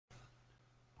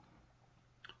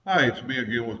Hi, it's me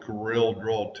again with Corel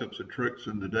Draw Tips and Tricks,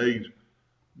 and today's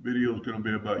video is going to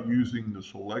be about using the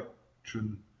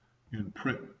selection in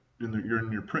print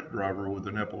in your print driver with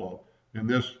an Epilog. In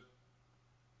this,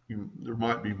 there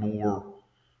might be more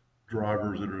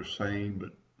drivers that are the same, but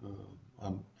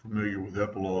I'm familiar with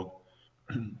Epilog.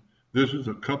 This is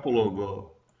a couple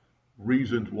of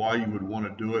reasons why you would want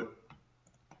to do it.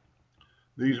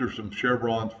 These are some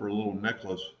chevrons for a little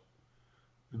necklace,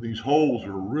 and these holes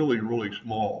are really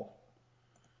small.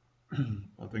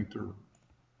 I think they're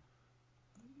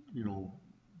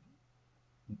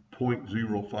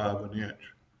 0.05 an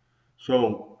inch.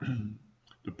 So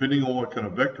depending on what kind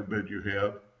of vector bed you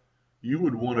have, you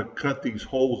would want to cut these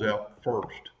holes out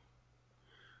first.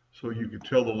 So you could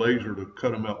tell the laser to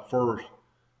cut them out first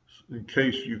in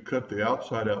case you cut the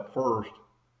outside out first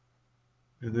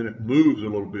and then it moves a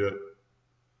little bit,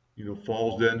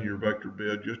 falls down to your vector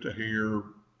bed just a hair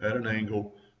at an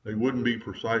angle. They wouldn't be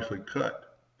precisely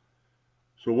cut.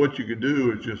 So what you can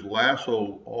do is just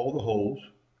lasso all the holes,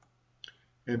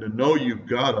 and to know you've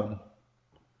got them,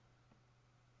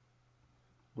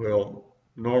 well,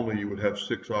 normally you would have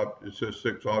it says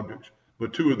 6 objects,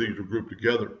 but 2 of these are grouped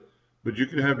together. But you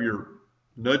can have your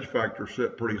nudge factor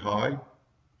set pretty high,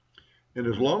 and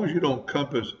as long as you don't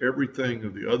compass everything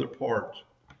of the other parts,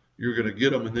 you're going to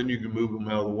get them, and then you can move them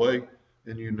out of the way,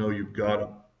 and you know you've got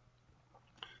them.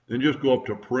 Then just go up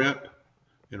to print,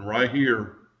 and right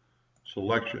here,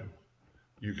 selection.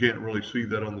 You can't really see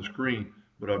that on the screen,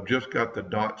 but I've just got the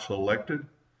dot selected.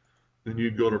 Then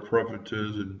you go to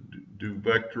preferences and do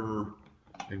vector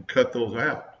and cut those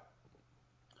out.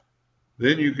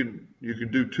 Then you can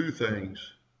do 2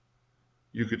 things.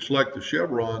 You could select the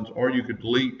chevrons, or you could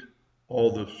delete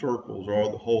all the circles or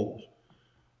all the holes,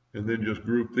 and then just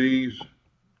group these.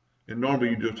 And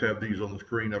normally you just have these on the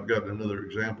screen. I've got another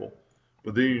example,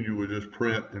 but then you would just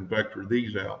print and vector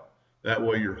these out. That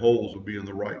way your holes will be in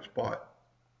the right spot.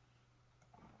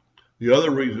 The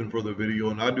other reason for the video,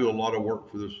 and I do a lot of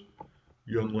work for this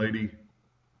young lady,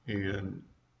 and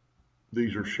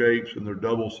these are shapes and they're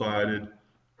double-sided,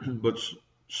 but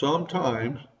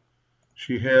sometimes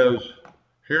she has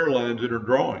hairlines in her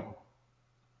drawing.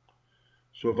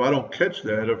 So if I don't catch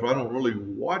that, if I don't really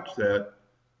watch that,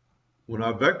 when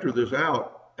I vector this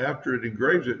out, after it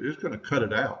engraves it, it's going to cut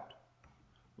it out.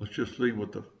 Let's just see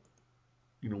what the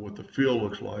what the fill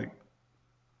looks like.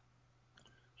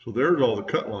 So there's all the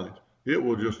cut lines. It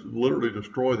will just literally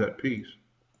destroy that piece.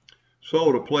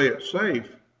 So to play it safe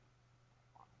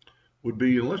would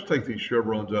be, and let's take these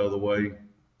chevrons out of the way.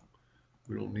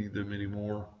 We don't need them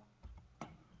anymore.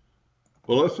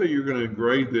 But let's say you're going to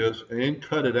engrave this and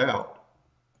cut it out.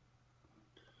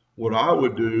 What I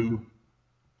would do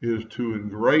is to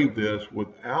engrave this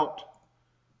without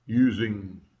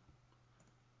using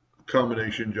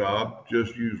combination job,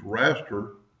 just use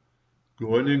raster,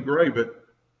 go ahead and engrave it,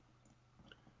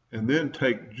 and then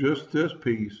take just this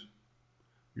piece,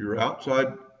 your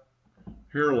outside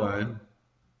hairline.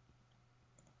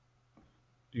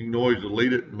 You can always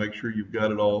delete it and make sure you've got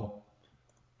it all,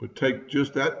 but take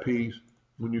just that piece.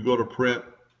 When you go to print,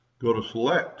 go to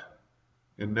select,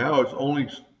 and now it's only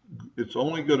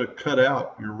going to cut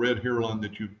out your red hairline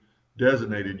that you've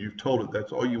designated. You've told it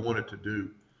that's all you want it to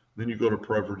do. Then you go to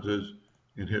preferences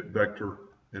and hit vector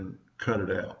and cut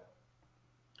it out.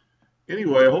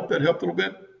 Anyway, I hope that helped a little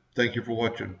bit. Thank you for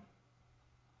watching.